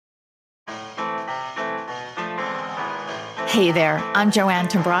Hey there, I'm Joanne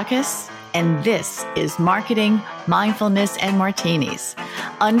Tambrakis, and this is Marketing, Mindfulness, and Martinis.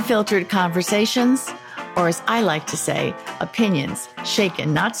 Unfiltered conversations, or as I like to say, opinions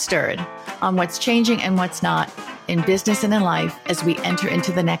shaken, not stirred, on what's changing and what's not in business and in life as we enter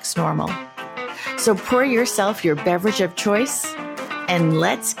into the next normal. So pour yourself your beverage of choice, and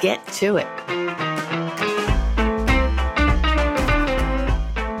let's get to it.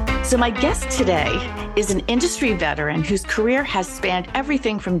 So my guest today is an industry veteran whose career has spanned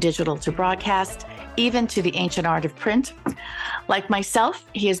everything from digital to broadcast, even to the ancient art of print. Like myself,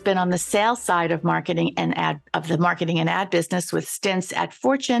 he has been on the sales side of marketing and ad business with stints at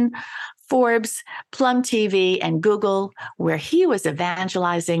Fortune, Forbes, Plum TV, and Google, where he was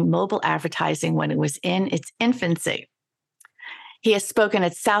evangelizing mobile advertising when it was in its infancy. He has spoken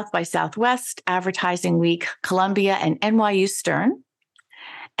at South by Southwest, Advertising Week, Columbia, and NYU Stern,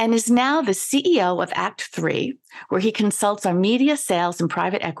 and is now the CEO of Act 3, where he consults on media sales and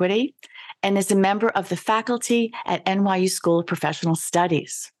private equity, and is a member of the faculty at NYU School of Professional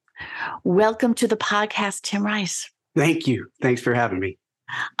Studies. Welcome to the podcast, Tim Rice. Thank you. Thanks for having me.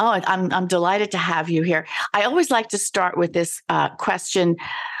 Oh, I'm delighted to have you here. I always like to start with this question.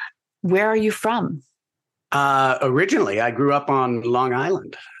 Where are you from? Originally, I grew up on Long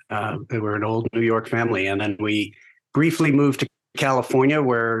Island. We're an old New York family, and then we briefly moved to California,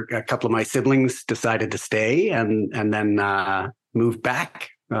 where a couple of my siblings decided to stay, and then moved back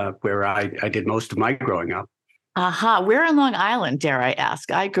where I did most of my growing up. Where on Long Island, dare I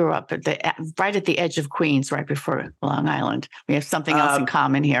ask? I grew up right at the edge of Queens, right before Long Island. We have something else in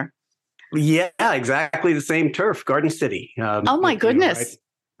common here. Yeah, exactly the same turf, Garden City. Oh my goodness!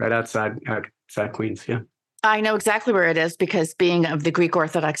 Right outside Queens. Yeah. I know exactly where it is because being of the Greek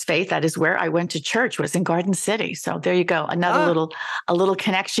Orthodox faith, that is where I went to church, was in Garden City. So there you go. Another little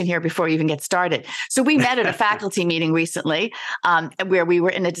connection here before we even get started. So we met at a faculty meeting recently where we were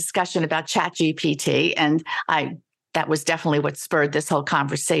in a discussion about ChatGPT, and that was definitely what spurred this whole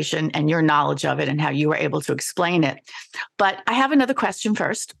conversation and your knowledge of it and how you were able to explain it. But I have another question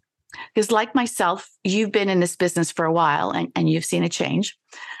first, because like myself, you've been in this business for a while and you've seen a change.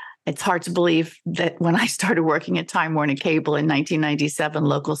 It's hard to believe that when I started working at Time Warner Cable in 1997,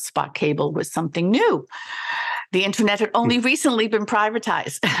 local spot cable was something new. The internet had only recently been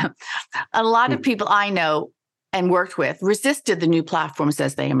privatized. A lot of people I know and worked with resisted the new platforms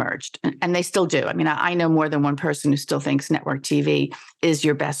as they emerged, and they still do. I mean, I know more than one person who still thinks network TV is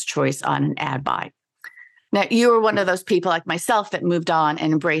your best choice on an ad buy. Now, you were one of those people like myself that moved on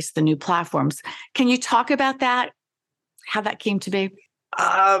and embraced the new platforms. Can you talk about that, how that came to be?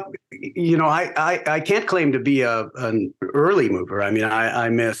 I can't claim to be an early mover. I mean, I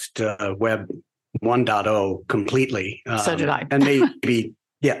missed Web 1.0 completely. So did I. And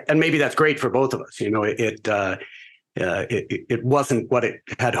maybe that's great for both of us. You know, it wasn't what it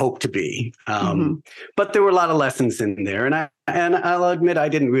had hoped to be. But there were a lot of lessons in there, and I'll admit I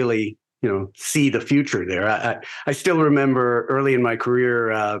didn't really see the future there. I still remember early in my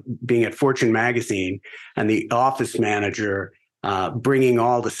career being at Fortune magazine and the office manager bringing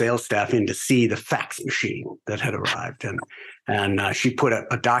all the sales staff in to see the fax machine that had arrived, and she put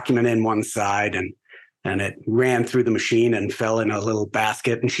a document in one side, and it ran through the machine and fell in a little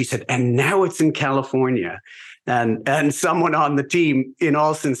basket, and she said, "And now it's in California," and someone on the team, in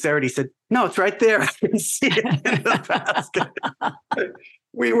all sincerity, said, "No, it's right there. I can see it in the basket."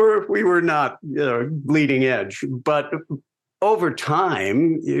 We were not bleeding edge, but over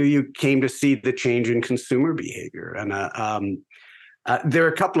time, you came to see the change in consumer behavior. And there are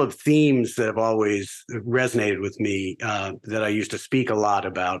a couple of themes that have always resonated with me that I used to speak a lot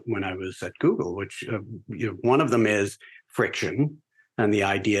about when I was at Google, which one of them is friction, and the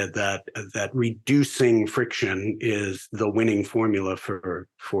idea that reducing friction is the winning formula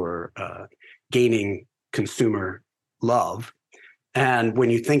for gaining consumer love. And when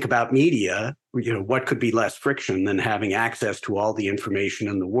you think about media, what could be less friction than having access to all the information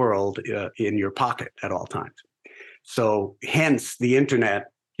in the world in your pocket at all times? So hence the internet,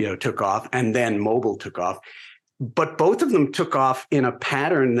 took off, and then mobile took off. But both of them took off in a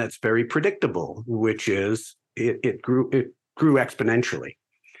pattern that's very predictable, which is it grew exponentially,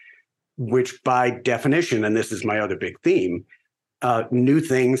 which by definition, and this is my other big theme, new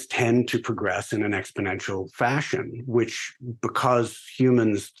things tend to progress in an exponential fashion, which, because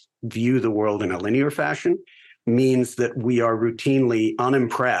humans view the world in a linear fashion, means that we are routinely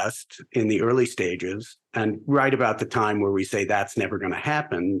unimpressed in the early stages. And right about the time where we say that's never going to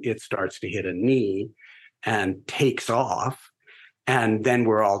happen, it starts to hit a knee and takes off. And then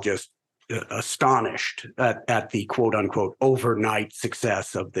we're all just astonished at the quote unquote overnight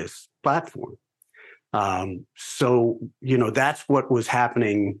success of this platform. So, that's what was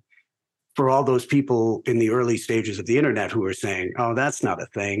happening for all those people in the early stages of the internet who were saying, oh, that's not a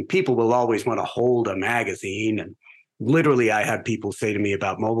thing. People will always want to hold a magazine. And literally, I had people say to me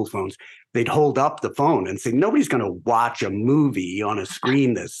about mobile phones, they'd hold up the phone and say, nobody's going to watch a movie on a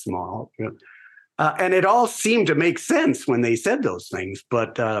screen this small. And it all seemed to make sense when they said those things.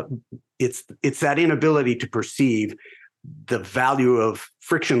 But it's that inability to perceive the value of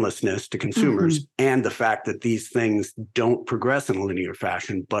frictionlessness to consumers and the fact that these things don't progress in a linear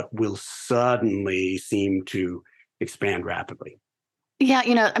fashion, but will suddenly seem to expand rapidly. Yeah,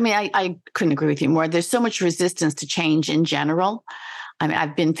 I couldn't agree with you more. There's so much resistance to change in general. I mean,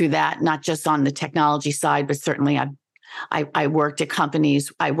 I've been through that, not just on the technology side, but certainly I worked at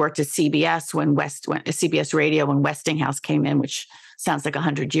companies. I worked at CBS when CBS Radio when Westinghouse came in, which sounds like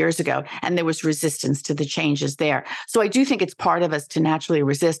 100 years ago, and there was resistance to the changes there. So I do think it's part of us to naturally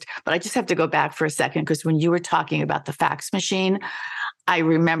resist. But I just have to go back for a second, because when you were talking about the fax machine, I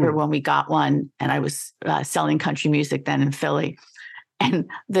remember when we got one, and I was selling country music then in Philly. And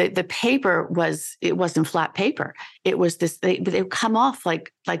the paper it wasn't flat paper. It was this, they would come off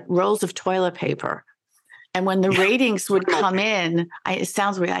like rolls of toilet paper. And when the ratings would come in, it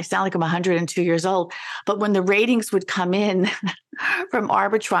sounds weird. I sound like I'm 102 years old, but when the ratings would come in from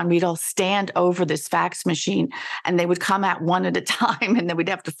Arbitron, we'd all stand over this fax machine, and they would come out one at a time, and then we'd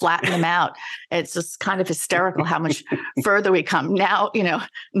have to flatten them out. It's just kind of hysterical how much further we come now.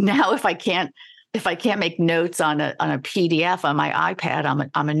 Now if I can't make notes on a PDF on my iPad,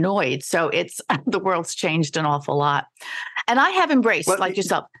 I'm annoyed. So it's the world's changed an awful lot, and I have embraced like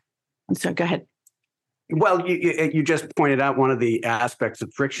yourself. I'm sorry. Go ahead. Well, you just pointed out one of the aspects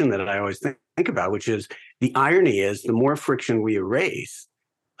of friction that I always think about, which is the irony is the more friction we erase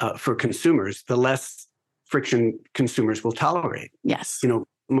for consumers, the less friction consumers will tolerate. Yes.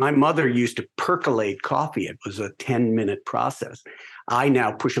 My mother used to percolate coffee. It was a 10-minute process. I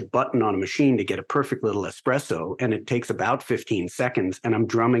now push a button on a machine to get a perfect little espresso, and it takes about 15 seconds, and I'm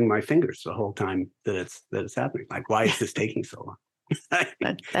drumming my fingers the whole time that it's happening. Like, why is this taking so long?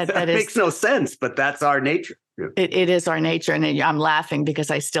 that makes no sense, but that's our nature. It is our nature. And I'm laughing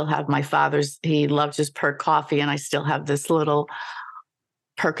because I still have my father's, he loved his perk coffee, and I still have this little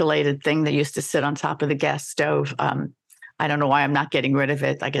percolated thing that used to sit on top of the gas stove. I don't know why I'm not getting rid of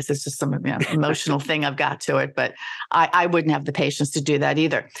it. I guess it's just some emotional thing I've got to it, but I wouldn't have the patience to do that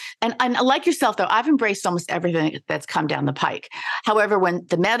either. And like yourself, though, I've embraced almost everything that's come down the pike. However, when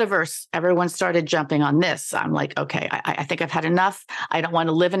the metaverse, everyone started jumping on this, I'm like, okay, I think I've had enough. I don't want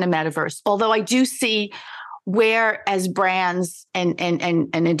to live in a metaverse. Although I do see where, as brands and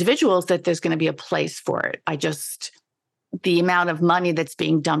individuals, that there's going to be a place for it. The amount of money that's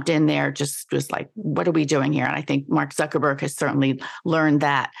being dumped in there just was like, what are we doing here? And I think Mark Zuckerberg has certainly learned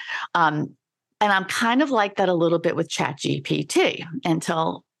that. And I'm kind of like that a little bit with ChatGPT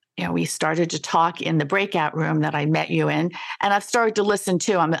until we started to talk in the breakout room that I met you in. And I've started to listen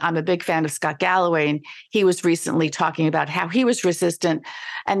too. I'm a big fan of Scott Galloway, and he was recently talking about how he was resistant.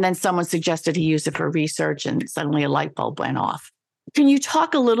 And then someone suggested he use it for research, and suddenly a light bulb went off. Can you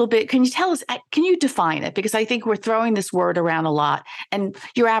talk a little bit? Can you tell us, can you define it? Because I think we're throwing this word around a lot, and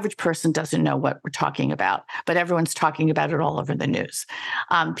your average person doesn't know what we're talking about, but everyone's talking about it all over the news.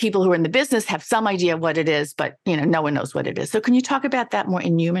 People who are in the business have some idea what it is, but no one knows what it is. So can you talk about that more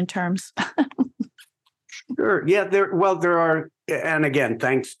in human terms? Sure. Yeah, there are, and again,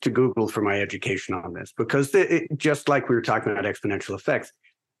 thanks to Google for my education on this, because just like we were talking about exponential effects,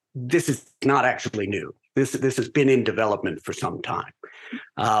 this is not actually new. This has been in development for some time.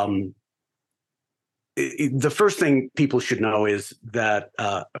 The first thing people should know is that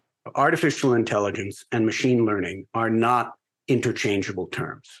artificial intelligence and machine learning are not interchangeable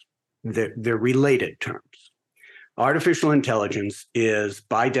terms. They're related terms. Artificial intelligence is,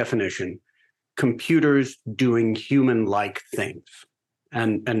 by definition, computers doing human-like things.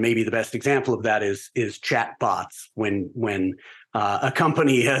 And maybe the best example of that is chatbots, when a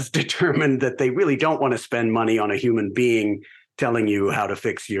company has determined that they really don't want to spend money on a human being telling you how to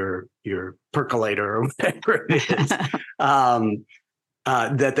fix your percolator or whatever it is,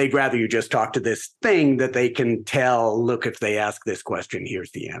 that they'd rather you just talk to this thing that they can tell, look, if they ask this question,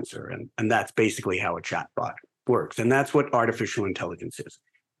 here's the answer. And that's basically how a chatbot works. And that's what artificial intelligence is.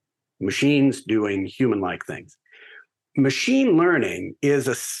 Machines doing human-like things. Machine learning is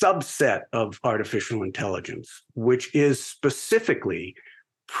a subset of artificial intelligence, which is specifically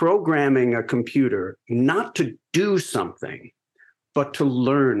programming a computer not to do something, but to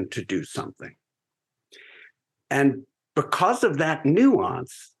learn to do something. And because of that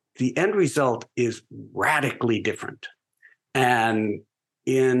nuance, the end result is radically different. And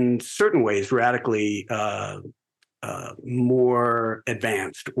in certain ways, radically more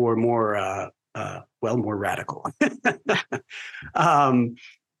advanced or more radical.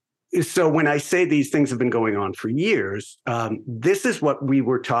 So when I say these things have been going on for years, this is what we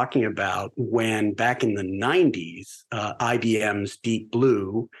were talking about when back in the 90s, IBM's Deep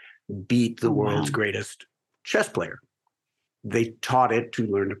Blue beat the world's greatest chess player. They taught it to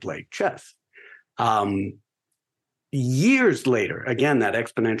learn to play chess. Years later, again, that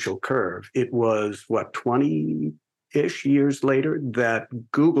exponential curve, it was 20-ish years later that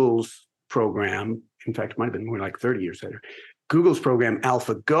Google's program, in fact, it might have been more like 30 years later, Google's program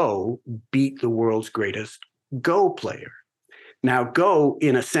AlphaGo beat the world's greatest Go player. Now, Go,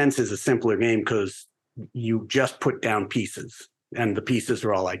 in a sense, is a simpler game because you just put down pieces and the pieces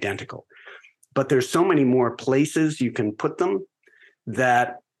are all identical. But there's so many more places you can put them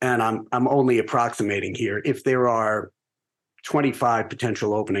that, and I'm only approximating here, if there are 25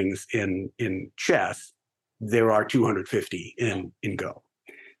 potential openings in chess, there are 250 in Go.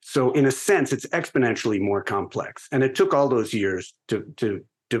 So in a sense, it's exponentially more complex. And it took all those years to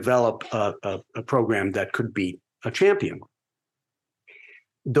develop a program that could beat a champion.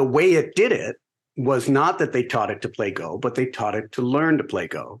 The way it did it was not that they taught it to play Go, but they taught it to learn to play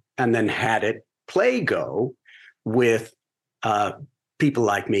Go and then had it play Go with people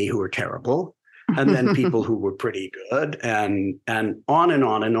like me who were terrible, and then people who were pretty good, and on and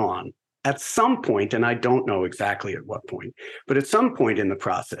on and on. At some point, and I don't know exactly at what point, but at some point in the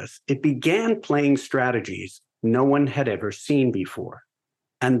process, it began playing strategies no one had ever seen before.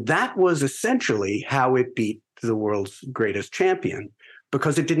 And that was essentially how it beat the world's greatest champion,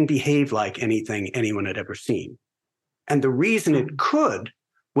 because it didn't behave like anything anyone had ever seen. And the reason it could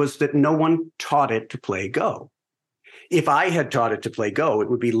was that no one taught it to play Go. If I had taught it to play Go, it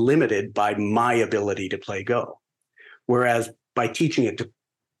would be limited by my ability to play Go. Whereas by teaching it to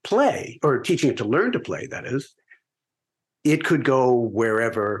play, or teaching it to learn to play, that is, it could go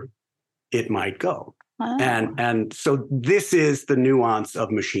wherever it might go. Wow. And so this is the nuance of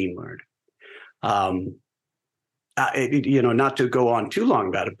machine learning. Not to go on too long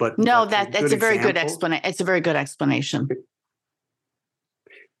about it, but no, that's a very good explanation. It's a very good explanation.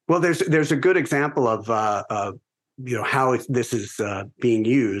 Well, there's a good example of how this is being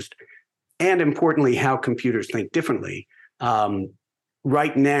used, and importantly, how computers think differently.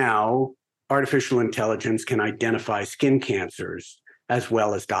 Right now, artificial intelligence can identify skin cancers as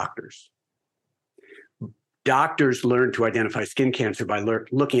well as doctors. Doctors learn to identify skin cancer by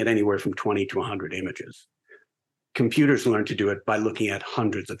looking at anywhere from 20 to 100 images. Computers learn to do it by looking at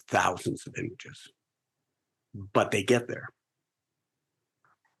hundreds of thousands of images. But they get there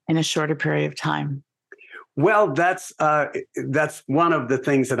in a shorter period of time. Well, that's one of the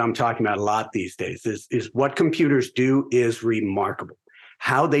things that I'm talking about a lot these days. Is what computers do is remarkable.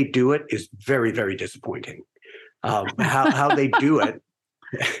 How they do it is very, very disappointing. How they do it,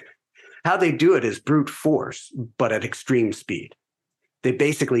 is brute force, but at extreme speed. They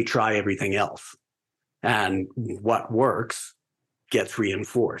basically try everything else, and what works gets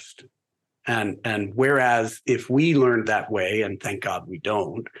reinforced. And whereas if we learned that way, and thank God we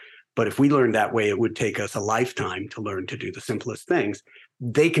don't, but if we learned that way, it would take us a lifetime to learn to do the simplest things.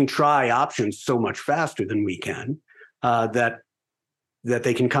 They can try options so much faster than we can that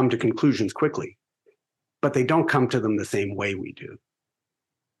they can come to conclusions quickly, but they don't come to them the same way we do.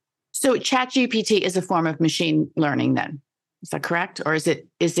 So ChatGPT is a form of machine learning then. Is that correct? Or is it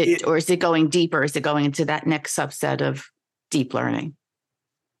going deeper? Is it going into that next subset of deep learning?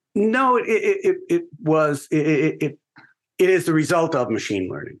 No, it is the result of machine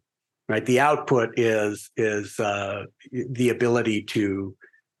learning, right? The output is the ability to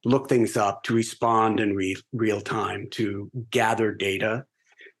look things up, to respond in real time, to gather data.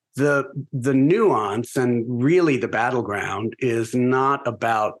 The nuance and really the battleground is not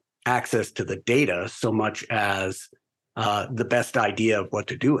about access to the data so much as the best idea of what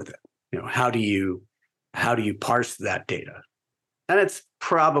to do with it. How do you parse that data? And it's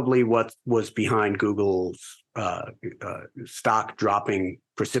probably what was behind Google's stock dropping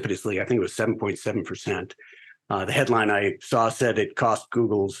precipitously. I think it was 7.7%. The headline I saw said it cost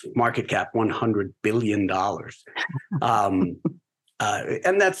Google's market cap $100 billion. And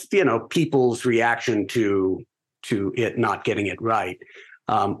that's, people's reaction to it not getting it right,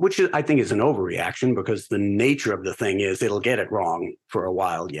 which I think is an overreaction, because the nature of the thing is it'll get it wrong for a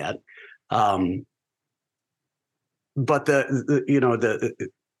while yet. But the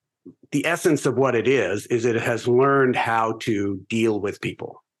essence of what it is it has learned how to deal with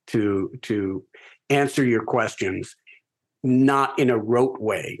people, to answer your questions, not in a rote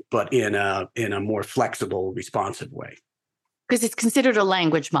way, but in a more flexible, responsive way. Because it's considered a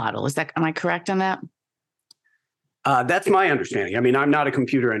language model. Am I correct on that? That's my understanding. I mean, I'm not a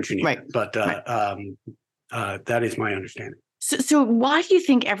computer engineer, right. but that is my understanding. So why do you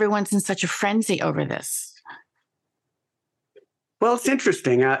think everyone's in such a frenzy over this? Well, it's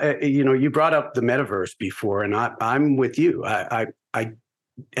interesting. You brought up the metaverse before, and I'm with you. I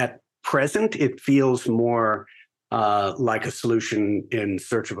at present, it feels more like a solution in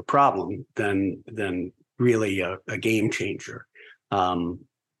search of a problem than really a game changer.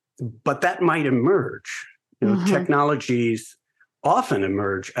 But that might emerge. Technologies often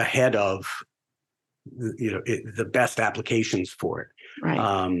emerge ahead of the best applications for it.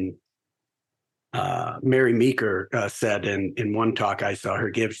 Right. Mary Meeker said in one talk I saw her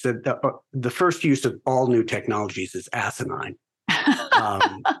give, she said the first use of all new technologies is asinine.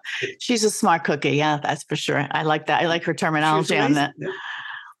 She's a smart cookie. Yeah, that's for sure. I like that. I like her terminology on that.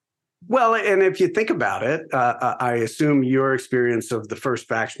 Well, and if you think about it, I assume your experience of the first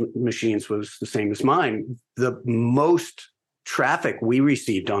fax machines was the same as mine. The most traffic we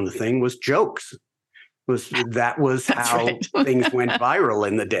received on the thing was jokes. That was how right. things went viral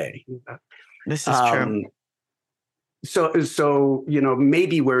in the day. This is true. So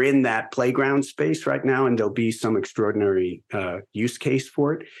maybe we're in that playground space right now, and there'll be some extraordinary use case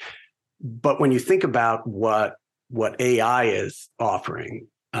for it. But when you think about what AI is offering,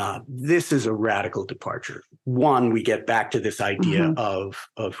 this is a radical departure. One, we get back to this idea of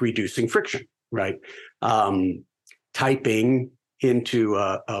reducing friction, right? Typing into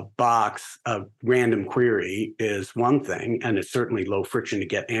a box of random query is one thing, and it's certainly low friction to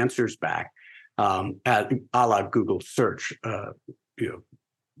get answers back, a la Google search,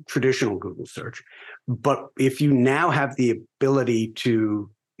 traditional Google search. But if you now have the ability to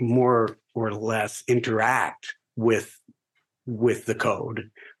more or less interact with the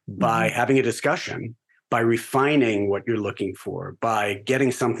code by having a discussion, by refining what you're looking for, by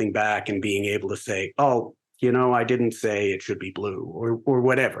getting something back and being able to say, oh, I didn't say it should be blue or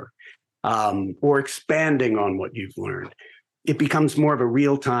whatever, or expanding on what you've learned, it becomes more of a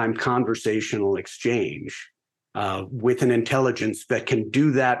real-time conversational exchange with an intelligence that can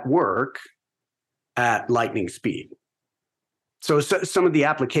do that work at lightning speed. So some of the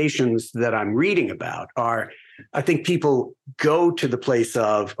applications that I'm reading about are, I think people go to the place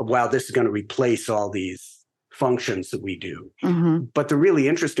of, wow, this is going to replace all these functions that we do. But the really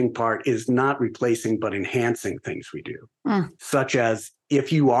interesting part is not replacing, but enhancing things we do, such as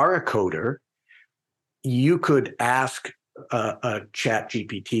if you are a coder, you could ask a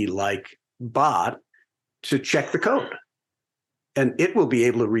ChatGPT-like bot to check the code. And it will be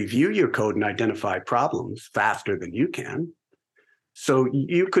able to review your code and identify problems faster than you can. So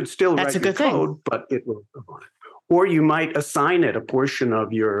you could still write your code, but it will go on it. Or you might assign it a portion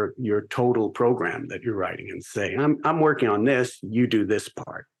of your total program that you're writing and say, I'm working on this, you do this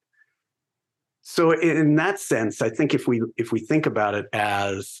part. So in that sense, I think if we think about it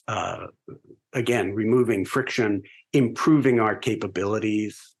as, again, removing friction, improving our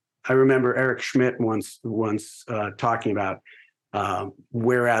capabilities. I remember Eric Schmidt once talking about,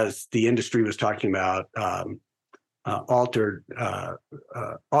 whereas the industry was talking about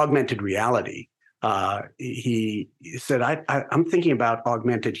augmented reality, he said, I'm thinking about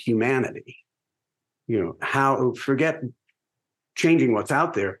augmented humanity. How forget changing what's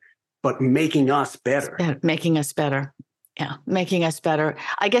out there, but making us better. Yeah, making us better. Yeah, making us better.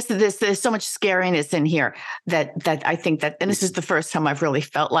 I guess that there's so much scariness in here that I think that, and this is the first time I've really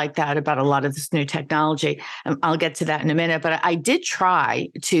felt like that about a lot of this new technology. I'll get to that in a minute, but I did try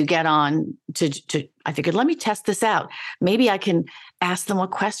to get on to I figured, let me test this out. Maybe I can ask them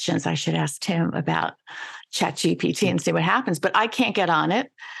what questions I should ask Tim about ChatGPT and see what happens, but I can't get on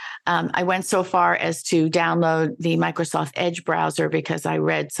it. I went so far as to download the Microsoft Edge browser because I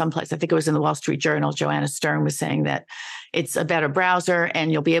read someplace, I think it was in the Wall Street Journal, Joanna Stern was saying that it's a better browser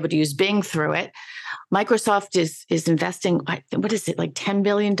and you'll be able to use Bing through it. Microsoft is investing, what is it, like $10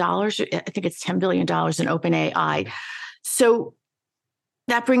 billion? I think it's $10 billion in OpenAI. So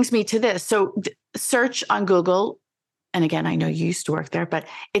that brings me to this. So search on Google, and again, I know you used to work there, but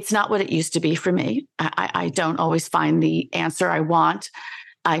it's not what it used to be for me. I don't always find the answer I want.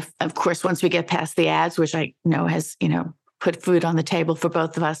 Of course, once we get past the ads, which I know has, put food on the table for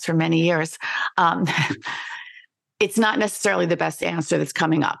both of us for many years, it's not necessarily the best answer that's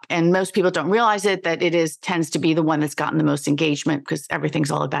coming up. And most people don't realize it, that it tends to be the one that's gotten the most engagement because everything's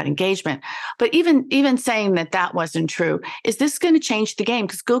all about engagement. But even saying that wasn't true, is this going to change the game?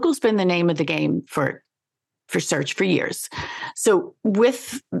 Because Google's been the name of the game for search for years. So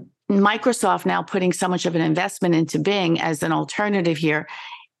with Microsoft now putting so much of an investment into Bing as an alternative here,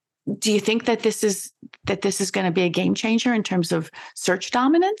 Do you think that this is going to be a game changer in terms of search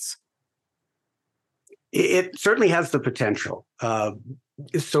dominance? It certainly has the potential.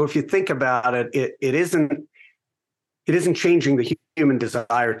 So if you think about it, it isn't changing the human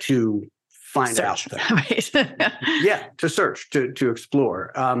desire to find search. Out things. Right. Yeah, to search, to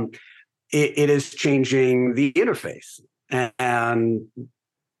explore. It is changing the interface, and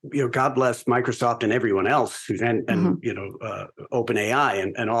God bless Microsoft and everyone else and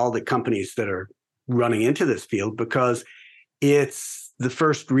OpenAI and all the companies that are running into this field, because it's the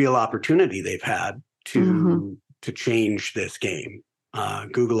first real opportunity they've had to change this game.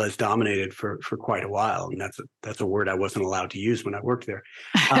 Google has dominated for quite a while, and that's a word I wasn't allowed to use when I worked there.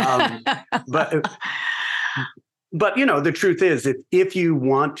 But the truth is, if you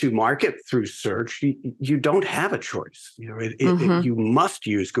want to market through search, you don't have a choice. You must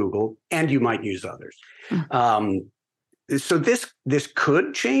use Google, and you might use others. So this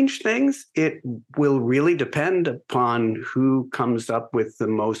could change things. It will really depend upon who comes up with the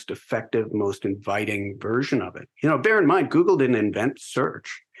most effective, most inviting version of it. Bear in mind, Google didn't invent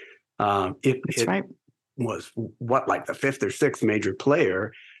search. That's right. Was like the fifth or sixth major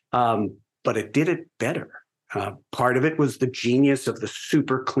player, but it did it better. Part of it was the genius of the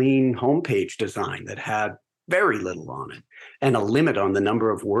super clean homepage design that had very little on it and a limit on the number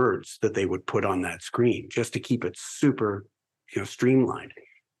of words that they would put on that screen just to keep it super, streamlined.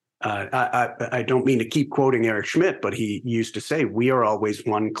 I don't mean to keep quoting Eric Schmidt, but he used to say, we are always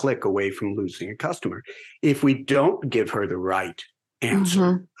one click away from losing a customer. If we don't give her the right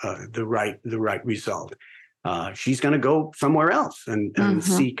answer, the right result, she's going to go somewhere else and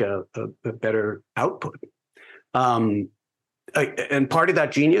seek a better output. And part of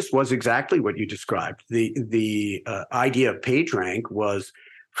that genius was exactly what you described. The idea of PageRank was,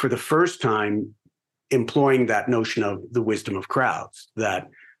 for the first time, employing that notion of the wisdom of crowds, that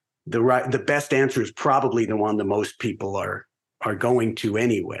the best answer is probably the one that most people are going to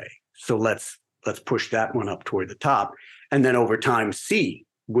anyway. So let's push that one up toward the top, and then over time see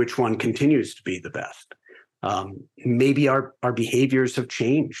which one continues to be the best. Maybe our behaviors have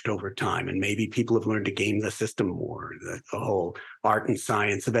changed over time, and maybe people have learned to game the system more. The whole art and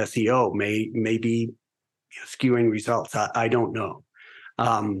science of SEO may be skewing results. I don't know.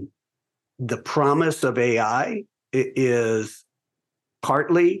 The promise of AI is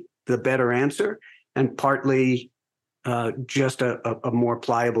partly the better answer and partly just a more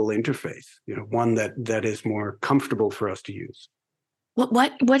pliable interface, one that is more comfortable for us to use.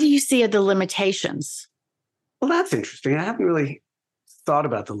 What do you see are the limitations? Well, that's interesting. I haven't really thought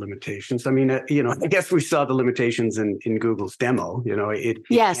about the limitations. I mean, I guess we saw the limitations in Google's demo. It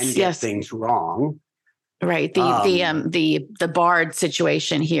can get things wrong. Right. The Bard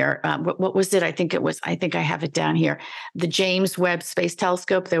situation here. What was it? I think I have it down here. The James Webb Space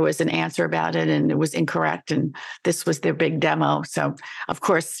Telescope. There was an answer about it, and it was incorrect. And this was their big demo. So, of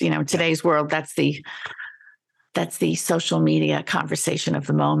course, today's world, that's the social media conversation of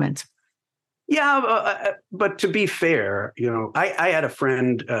the moment. Yeah, but to be fair, I had a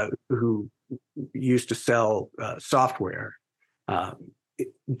friend who used to sell software,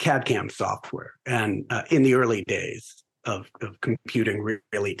 CAD/CAM software, and in the early days of computing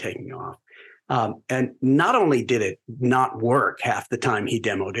really taking off. And not only did it not work half the time he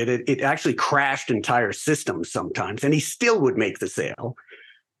demoed it, it actually crashed entire systems sometimes, and he still would make the sale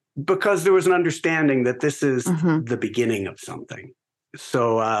because there was an understanding that this is the beginning of something.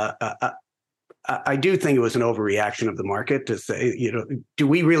 So I do think it was an overreaction of the market to say, do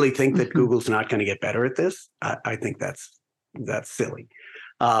we really think that Google's not going to get better at this? I think that's silly.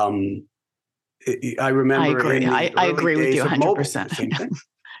 I remember. I agree with you 100%.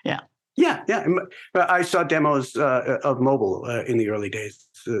 Yeah. I saw demos of mobile in the early days.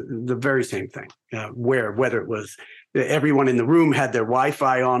 The very same thing. Whether it was everyone in the room had their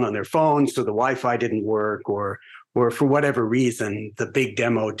Wi-Fi on their phones, so the Wi-Fi didn't work, or for whatever reason the big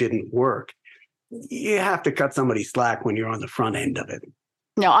demo didn't work. You have to cut somebody slack when you're on the front end of it.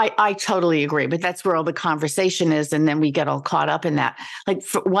 No, I totally agree, but that's where all the conversation is, and then we get all caught up in that. Like,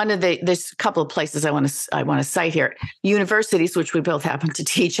 for there's a couple of places I want to cite here. Universities, which we both happen to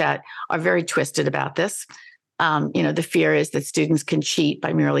teach at, are very twisted about this. The fear is that students can cheat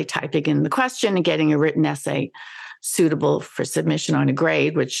by merely typing in the question and getting a written essay suitable for submission on a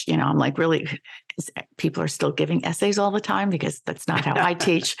grade, which, I'm like, really, people are still giving essays all the time, because that's not how I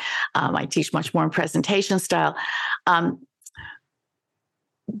teach. I teach much more in presentation style.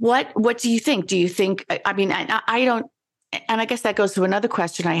 What do you think? Do you think, I mean, I don't, and I guess that goes to another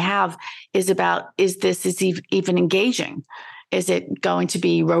question I have is this even engaging? Is it going to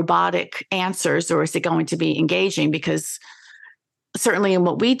be robotic answers, or is it going to be engaging? Because certainly in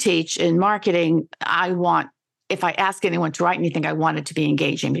what we teach in marketing, if I ask anyone to write anything, I want it to be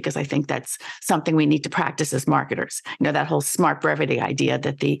engaging, because I think that's something we need to practice as marketers. That whole smart brevity idea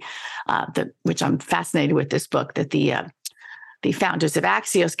that which I'm fascinated with this book, that the founders of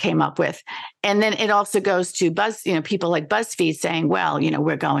Axios came up with. And then it also goes to people like BuzzFeed saying, well,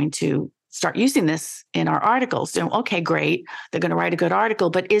 we're going to start using this in our articles. Okay, great. They're going to write a good article,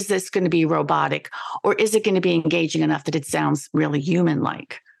 but is this going to be robotic, or is it going to be engaging enough that it sounds really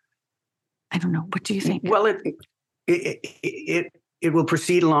human-like? I don't know. What do you think? Well, it will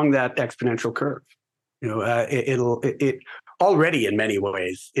proceed along that exponential curve. It already in many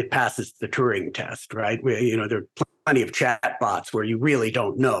ways it passes the Turing test, right? There are plenty of chat bots where you really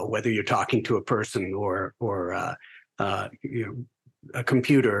don't know whether you're talking to a person or a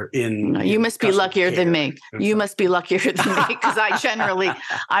computer in. You must be luckier than me. You must be luckier than me, because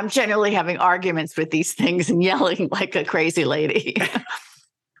I'm generally having arguments with these things and yelling like a crazy lady.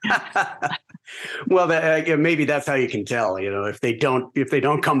 Well, maybe that's how you can tell. If they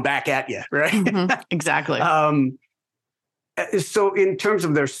don't come back at you, right? Mm-hmm. Exactly. So, in terms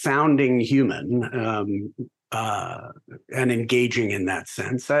of their sounding human and engaging in that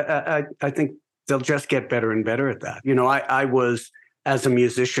sense, I think they'll just get better and better at that. I was, as a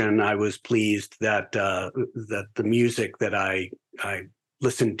musician, I was pleased that that the music that I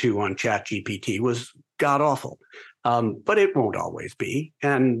listened to on ChatGPT was god awful. But it won't always be.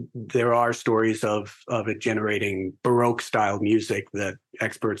 And there are stories of it generating Baroque style music that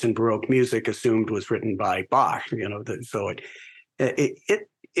experts in Baroque music assumed was written by Bach. So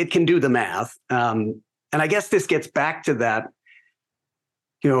it can do the math. And I guess this gets back to that.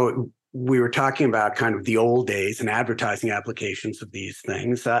 We were talking about kind of the old days and advertising applications of these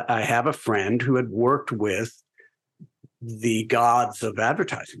things. I have a friend who had worked with the gods of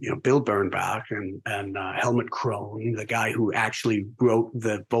advertising, Bill Bernbach and Helmut Krohn, the guy who actually wrote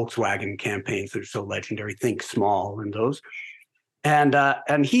the Volkswagen campaigns that are so legendary, Think Small and those.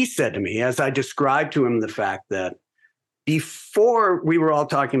 And he said to me, as I described to him the fact that before we were all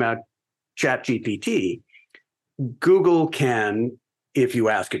talking about ChatGPT, Google can, if you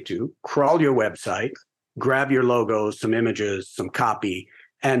ask it to, crawl your website, grab your logos, some images, some copy,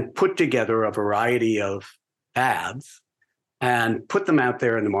 and put together a variety of ads and put them out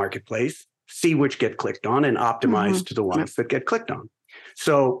there in the marketplace, see which get clicked on, and optimize to the ones that get clicked on.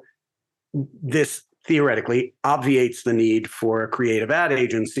 So this theoretically obviates the need for a creative ad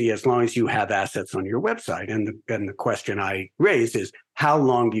agency as long as you have assets on your website. And the question I raised is, how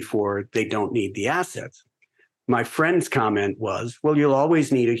long before they don't need the assets? My friend's comment was, well, you'll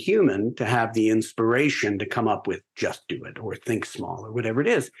always need a human to have the inspiration to come up with Just Do It or Think Small or whatever it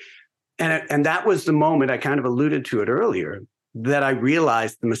is. And that was the moment, I kind of alluded to it earlier, that I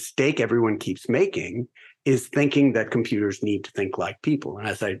realized the mistake everyone keeps making is thinking that computers need to think like people. And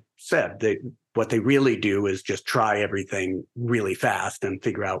as I said, what they really do is just try everything really fast and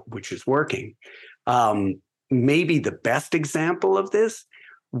figure out which is working. Maybe the best example of this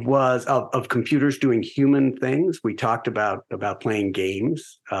was of computers doing human things. We talked about playing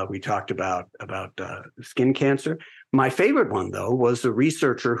games. We talked about skin cancer. My favorite one, though, was a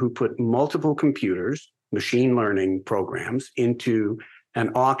researcher who put multiple computers, machine learning programs, into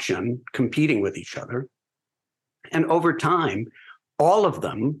an auction competing with each other. And over time, all of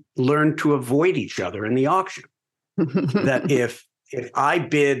them learned to avoid each other in the auction. That if I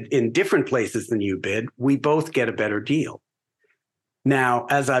bid in different places than you bid, we both get a better deal. Now,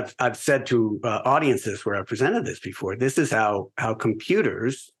 as I've said to audiences where I've presented this before, this is how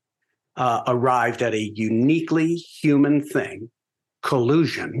computers arrived at a uniquely human thing,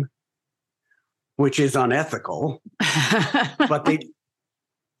 collusion, which is unethical.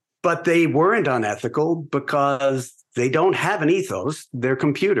 but they weren't unethical because they don't have an ethos. They're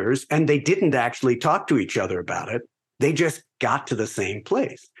computers, and they didn't actually talk to each other about it. They just got to the same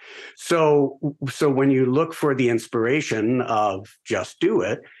place. So when you look for the inspiration of Just Do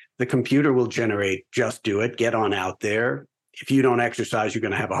It, the computer will generate Just Do It, get on out there. If you don't exercise, you're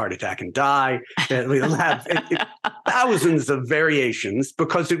going to have a heart attack and die. It'll have thousands of variations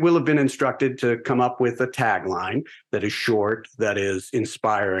because it will have been instructed to come up with a tagline that is short, that is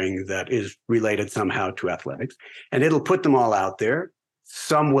inspiring, that is related somehow to athletics. And it'll put them all out there.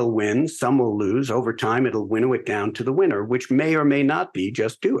 Some will win, some will lose. Over time, it'll winnow it down to the winner, which may or may not be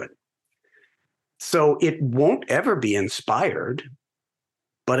Just Do It. So it won't ever be inspired,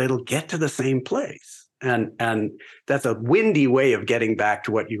 but it'll get to the same place. And that's a windy way of getting back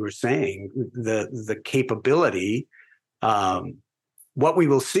to what you were saying. The capability, what we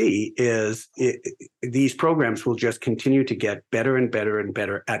will see is these programs will just continue to get better and better and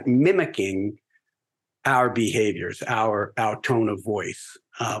better at mimicking our behaviors, our tone of voice,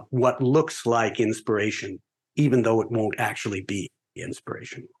 what looks like inspiration, even though it won't actually be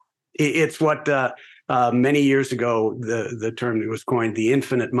inspiration. It's what many years ago, the term that was coined, the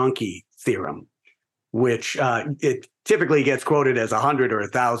infinite monkey theorem, which it typically gets quoted as 100 or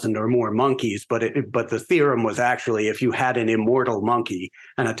 1,000 or more monkeys, but the theorem was actually, if you had an immortal monkey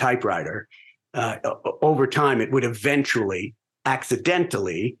and a typewriter, over time it would eventually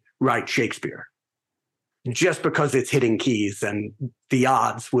accidentally write Shakespeare, just because it's hitting keys, and the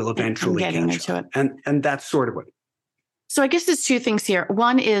odds will eventually catch up. And that's sort of what. So I guess there's two things here.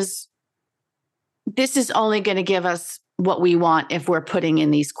 One is, this is only going to give us what we want if we're putting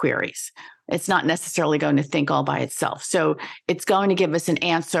in these queries. It's not necessarily going to think all by itself. So it's going to give us an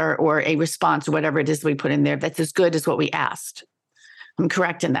answer or a response, or whatever it is we put in there, that's as good as what we asked. I'm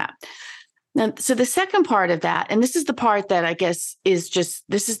correct in that. Now, so the second part of that, and this is the part that I guess is just,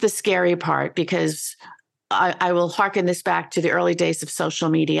 this is the scary part, because I will hearken this back to the early days of social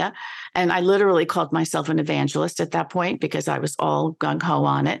media. And I literally called myself an evangelist at that point, because I was all gung-ho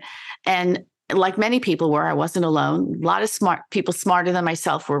on it. And like many people were, I wasn't alone. A lot of smart people, smarter than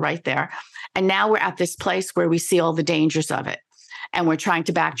myself, were right there. And now we're at this place where we see all the dangers of it. And we're trying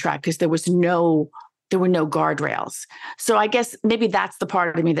to backtrack because there were no guardrails. So I guess maybe that's the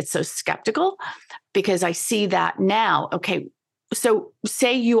part of me that's so skeptical, because I see that now. Okay, so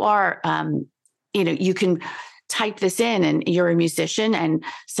say you are, you can type this in and you're a musician and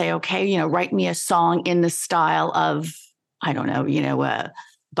say, okay, write me a song in the style of, I don't know,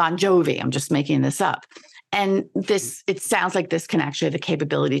 Bon Jovi. I'm just making this up. And it sounds like this can actually have the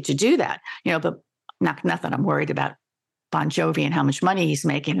capability to do that, but not that I'm worried about Bon Jovi and how much money he's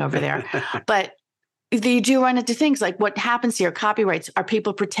making over there. But you do run into things like what happens here. Copyrights are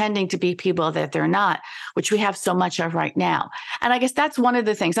people pretending to be people that they're not, which we have so much of right now. And I guess that's one of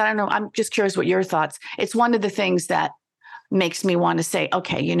the things. I don't know. I'm just curious what your thoughts. It's one of the things that makes me want to say,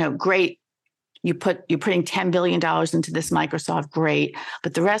 okay, great. You're putting $10 billion into this Microsoft, great.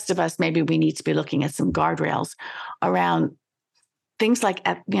 But the rest of us, maybe we need to be looking at some guardrails around things like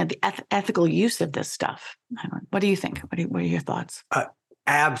the ethical use of this stuff. What do you think? What are your thoughts?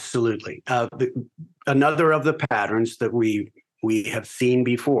 Absolutely. Another of the patterns that we have seen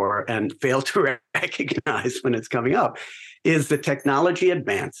before and fail to recognize when it's coming up is the technology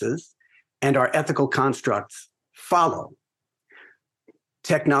advances and our ethical constructs follow.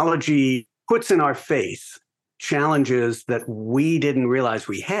 Technology puts in our face challenges that we didn't realize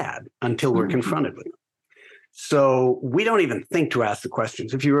we had until we're confronted with them. So we don't even think to ask the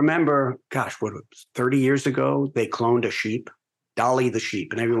questions. If you remember, what was 30 years ago, they cloned a sheep, Dolly the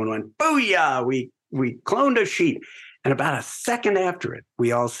sheep, and everyone went, booyah, we cloned a sheep. And about a second after it,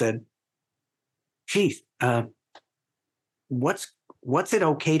 we all said, geez, what's it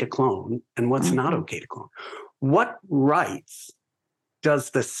okay to clone and what's not okay to clone? What rights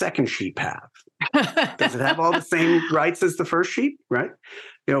does the second sheep have? Does it have all the same rights as the first sheep, right?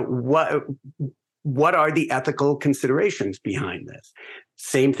 What are the ethical considerations behind this?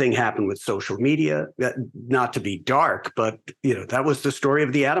 Same thing happened with social media. Not to be dark, but that was the story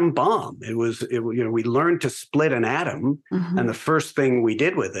of the atom bomb. We learned to split an atom, and the first thing we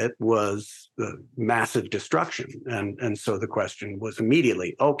did with it was massive destruction. And so the question was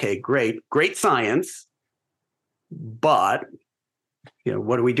immediately, okay, great science, but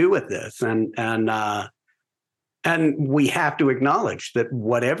what do we do with this? And we have to acknowledge that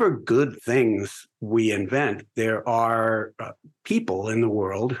whatever good things we invent, there are people in the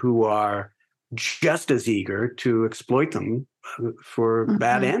world who are just as eager to exploit them for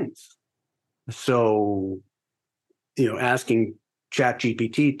bad ends. So, asking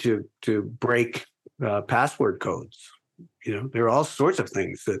ChatGPT to break password codes, there are all sorts of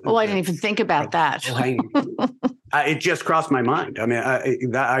things that. Oh, I didn't even think about that. It just crossed my mind. I mean,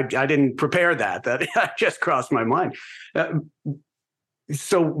 I didn't prepare that. That just crossed my mind.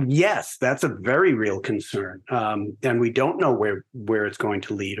 So yes, that's a very real concern, and we don't know where it's going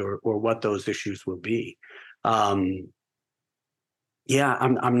to lead or what those issues will be. I'm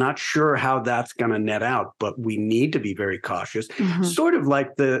not sure how that's going to net out, but we need to be very cautious. Sort of like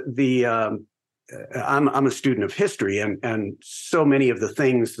I'm a student of history, and so many of the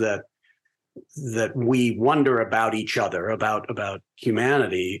things that we wonder about each other, about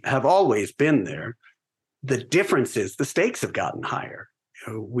humanity, have always been there. The difference is the stakes have gotten higher.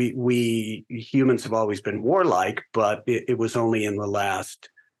 We humans have always been warlike, but it was only in the last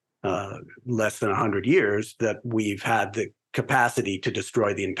less than 100 years that we've had the capacity to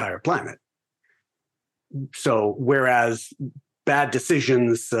destroy the entire planet. So whereas bad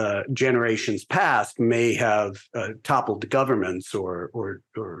decisions generations past may have toppled governments or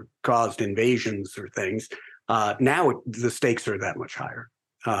caused invasions or things. Now the stakes are that much higher,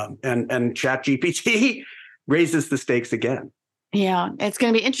 and ChatGPT raises the stakes again. Yeah, it's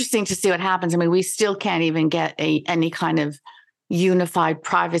going to be interesting to see what happens. I mean, we still can't even get any kind of unified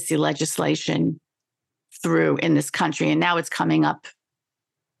privacy legislation through in this country, and now it's coming up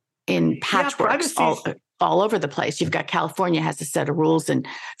in patchworks all over the place. You've got California has a set of rules, and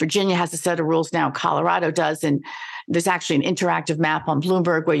Virginia has a set of rules now. Colorado does, and there's actually an interactive map on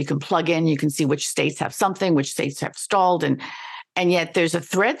Bloomberg where you can plug in, you can see which states have something, which states have stalled, and yet there's a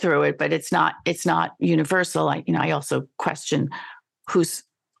thread through it, but it's not universal. I also question who's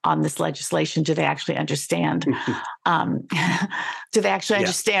on this legislation. Do they actually understand? Do they actually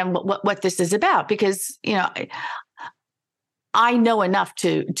understand what this is about? Because I know enough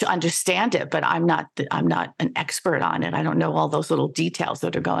to understand it, but I'm not an expert on it. I don't know all those little details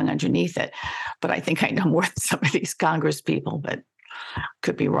that are going underneath it. But I think I know more than some of these Congress people, but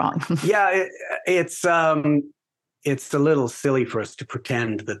could be wrong. Yeah, it's a little silly for us to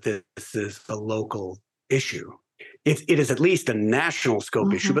pretend that this is a local issue. It is at least a national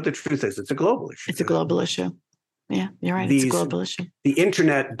scope issue, but the truth is it's a global issue. It's a global issue. Yeah, you're right. It's a global issue. The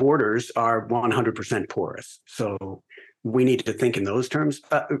internet borders are 100% porous. So we need to think in those terms.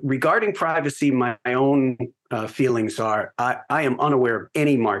 Regarding privacy, my own feelings are I am unaware of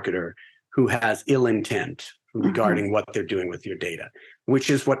any marketer who has ill intent regarding what they're doing with your data,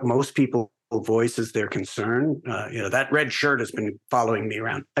 which is what most people voice as their concern. That red shirt has been following me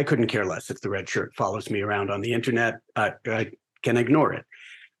around. I couldn't care less if the red shirt follows me around on the internet. I can ignore it.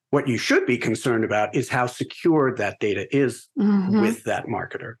 What you should be concerned about is how secure that data is with that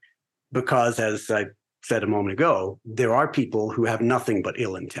marketer. Because as I said a moment ago, there are people who have nothing but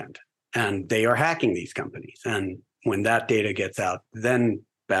ill intent, and they are hacking these companies. And when that data gets out, then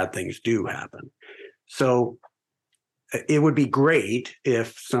bad things do happen. So it would be great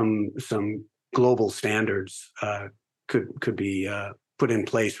if some global standards could be put in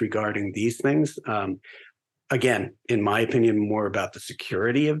place regarding these things. Again, in my opinion, more about the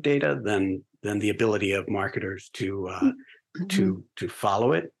security of data than the ability of marketers to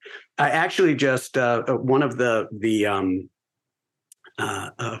follow it. I actually just one of the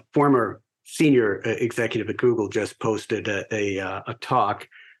former senior executive at Google just posted a talk.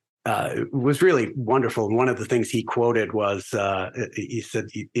 It was really wonderful. And one of the things he quoted was, he said,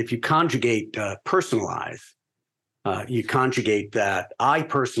 if you conjugate personalize, you conjugate that I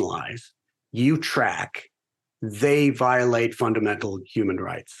personalize, you track, they violate fundamental human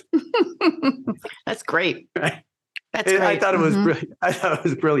rights. That's great. Right? That's great. I thought it was brilliant. I thought it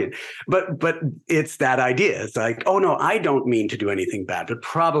was brilliant. But it's that idea. It's like, oh no, I don't mean to do anything bad, but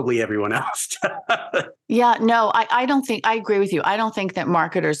probably everyone else does. Yeah, no, I don't think I agree with you. I don't think that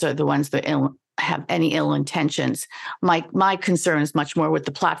marketers are the ones that have any ill intentions. My concern is much more with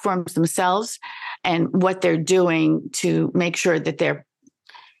the platforms themselves and what they're doing to make sure that they're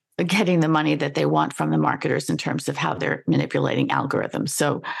getting the money that they want from the marketers in terms of how they're manipulating algorithms.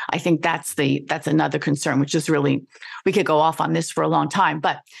 So I think that's another concern, which is really, we could go off on this for a long time,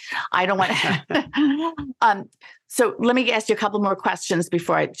 but I don't want to. So let me ask you a couple more questions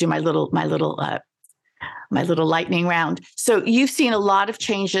before I do my little lightning round. So you've seen a lot of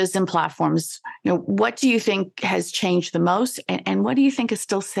changes in platforms. What do you think has changed the most, and what do you think is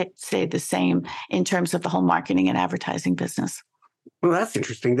still stay the same in terms of the whole marketing and advertising business? Well, that's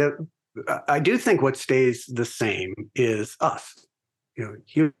interesting. I do think what stays the same is us.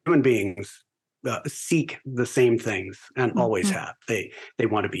 Human beings seek the same things and always have. They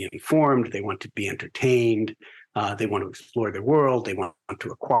want to be informed. They want to be entertained. They want to explore the world. They want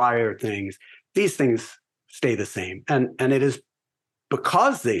to acquire things. These things stay the same, and it is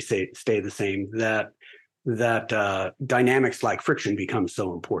because they stay the same that dynamics like friction become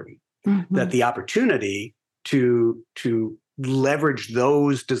so important. That the opportunity to leverage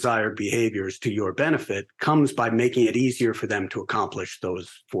those desired behaviors to your benefit comes by making it easier for them to accomplish those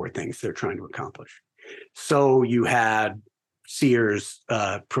four things they're trying to accomplish. So you had Sears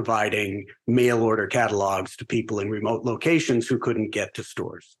providing mail order catalogs to people in remote locations who couldn't get to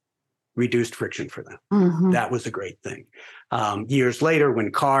stores. Reduced friction for them. That was a great thing. Years later,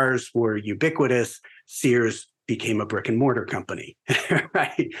 when cars were ubiquitous, Sears became a brick and mortar company.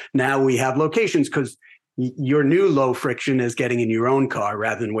 Right now we have locations because your new low friction is getting in your own car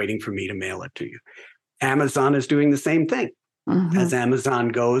rather than waiting for me to mail it to you. Amazon is doing the same thing. As Amazon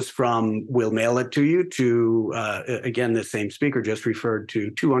goes from we'll mail it to you to, again, the same speaker just referred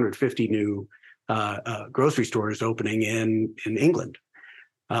to 250 new grocery stores opening in England.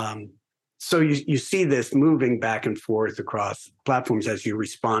 So you see this moving back and forth across platforms as you're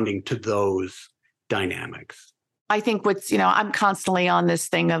responding to those dynamics. I think I'm constantly on this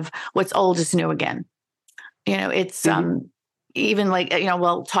thing of what's old is new again. It's even like,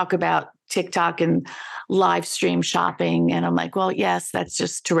 we'll talk about TikTok and live stream shopping. And I'm like, well, yes, that's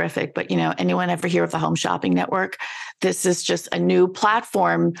just terrific. But, anyone ever hear of the Home Shopping Network? This is just a new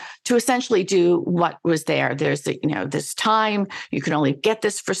platform to essentially do what was there. There's, this time, you can only get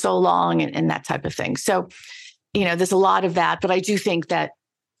this for so long and that type of thing. So, there's a lot of that. But I do think that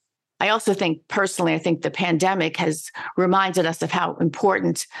I also think personally, I think the pandemic has reminded us of how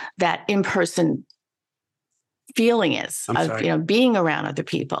important that in-person feeling is of, being around other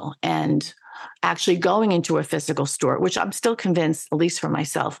people and actually going into a physical store, which I'm still convinced, at least for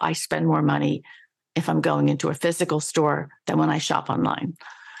myself, I spend more money if I'm going into a physical store than when I shop online.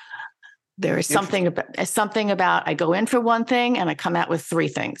 There is something about I go in for one thing and I come out with three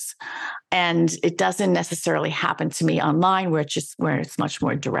things. And it doesn't necessarily happen to me online where it's much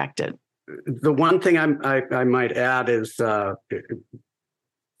more directed. The one thing I might add is that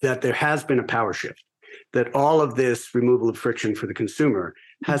there has been a power shift, that all of this removal of friction for the consumer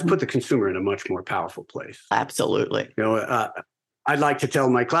has put the consumer in a much more powerful place. Absolutely. I'd like to tell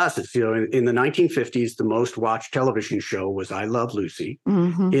my classes, in the 1950s, the most watched television show was I Love Lucy.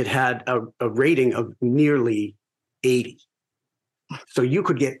 Mm-hmm. It had a rating of nearly 80. So you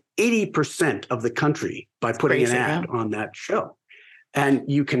could get 80% of the country by putting an ad on that show. And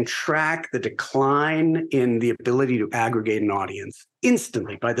you can track the decline in the ability to aggregate an audience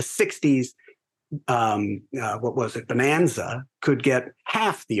instantly. By the 60s, Bonanza could get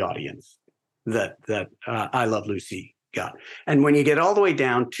half the audience that I Love Lucy got. And when you get all the way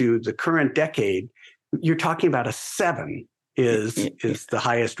down to the current decade, you're talking about a 7 is the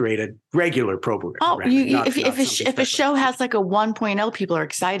highest rated regular program. Oh, if a show has like a 1.0, people are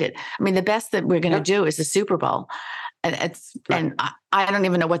excited. I mean, the best that we're going to do is the Super Bowl. And I don't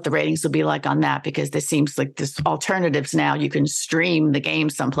even know what the ratings will be like on that, because there seems like there's alternatives now. You can stream the game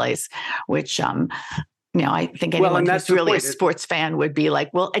someplace, which I think anyone who's really a sports fan would be like,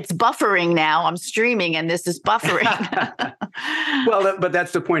 well, it's buffering now. I'm streaming and this is buffering. Well, but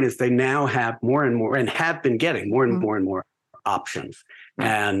that's the point, is they now have more and more and have been getting more and more options.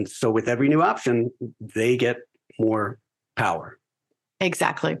 And so with every new option, they get more power.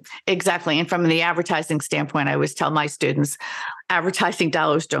 Exactly. And from the advertising standpoint, I always tell my students, advertising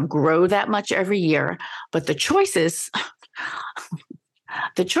dollars don't grow that much every year, but the choices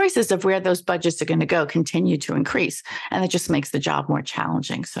of where those budgets are going to go continue to increase. And it just makes the job more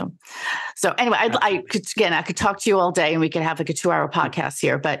challenging. So anyway, I could talk to you all day and we could have like a 2-hour podcast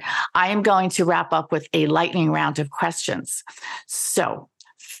here, but I am going to wrap up with a lightning round of questions. So,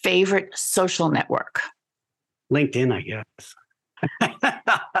 favorite social network? LinkedIn, I guess.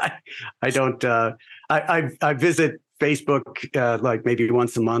 I don't, I visit Facebook like maybe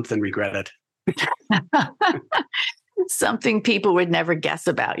once a month and regret it. Something people would never guess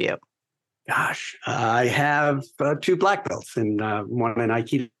about you. Gosh, I have 2 black belts, and one in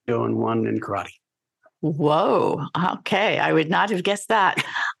Aikido and one in karate. Whoa. Okay. I would not have guessed that.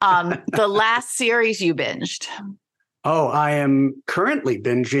 The last series you binged? Oh, I am currently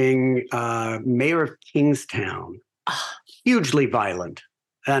binging Mayor of Kingstown. Hugely violent.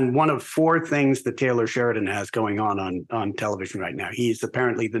 And one of 4 things that Taylor Sheridan has going on television right now. He's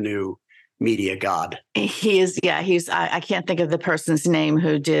apparently the new media god. He is. Yeah, I can't think of the person's name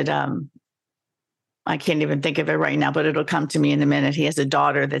who did. I can't even think of it right now, but it'll come to me in a minute. He has a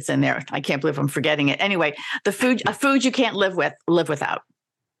daughter that's in there. I can't believe I'm forgetting it. Anyway, a food you can't live without.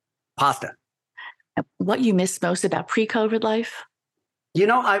 Pasta. What you miss most about pre-COVID life?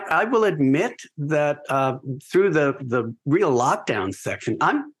 I will admit that through the real lockdown section,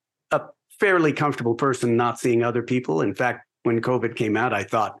 I'm a fairly comfortable person not seeing other people. In fact, when COVID came out, I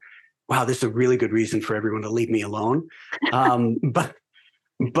thought, wow, this is a really good reason for everyone to leave me alone. But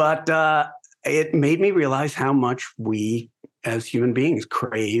it made me realize how much we as human beings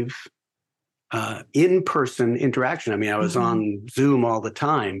crave in-person interaction. I mean, I was on Zoom all the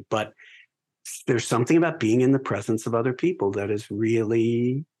time, but there's something about being in the presence of other people that is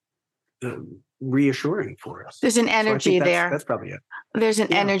really reassuring for us. There's an energy there. That's probably it. There's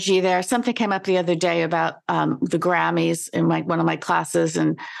an energy there. Something came up the other day about the Grammys in one of my classes.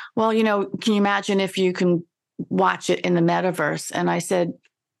 And, well, can you imagine if you can watch it in the metaverse? And I said,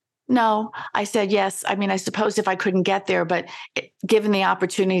 no. I said, yes. I mean, I suppose if I couldn't get there, but given the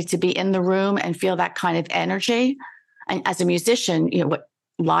opportunity to be in the room and feel that kind of energy, and as a musician, what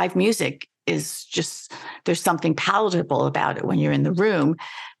live music is just, there's something palatable about it when you're in the room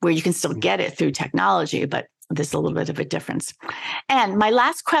where you can still get it through technology. But there's a little bit of a difference. And my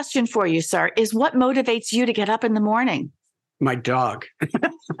last question for you, sir, is what motivates you to get up in the morning? My dog.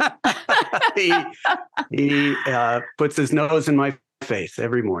 he puts his nose in my face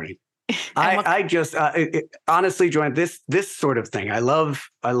every morning. I just honestly, Joanne, this sort of thing. I love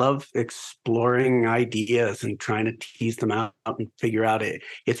exploring ideas and trying to tease them out and figure out it.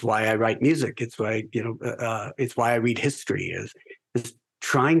 It's why I write music. It's why it's why I read history. Is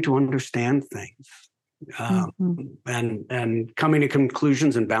trying to understand things and coming to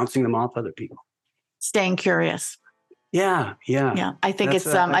conclusions and bouncing them off other people. Staying curious. Yeah. I think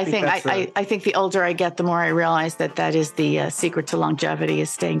I think the older I get, the more I realize that is the secret to longevity is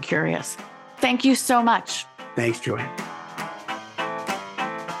staying curious. Thank you so much. Thanks, Joanne.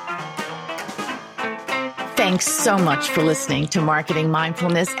 Thanks so much for listening to Marketing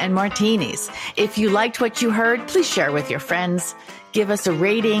Mindfulness and Martinis. If you liked what you heard, please share with your friends. Give us a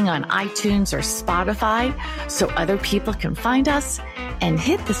rating on iTunes or Spotify so other people can find us, and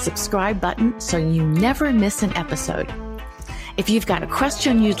hit the subscribe button so you never miss an episode. If you've got a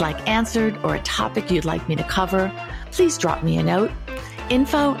question you'd like answered or a topic you'd like me to cover, please drop me a note,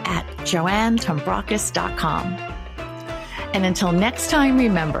 info@joannetombrakis.com. And until next time,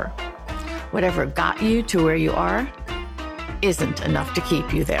 remember, whatever got you to where you are isn't enough to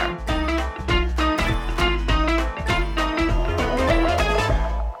keep you there.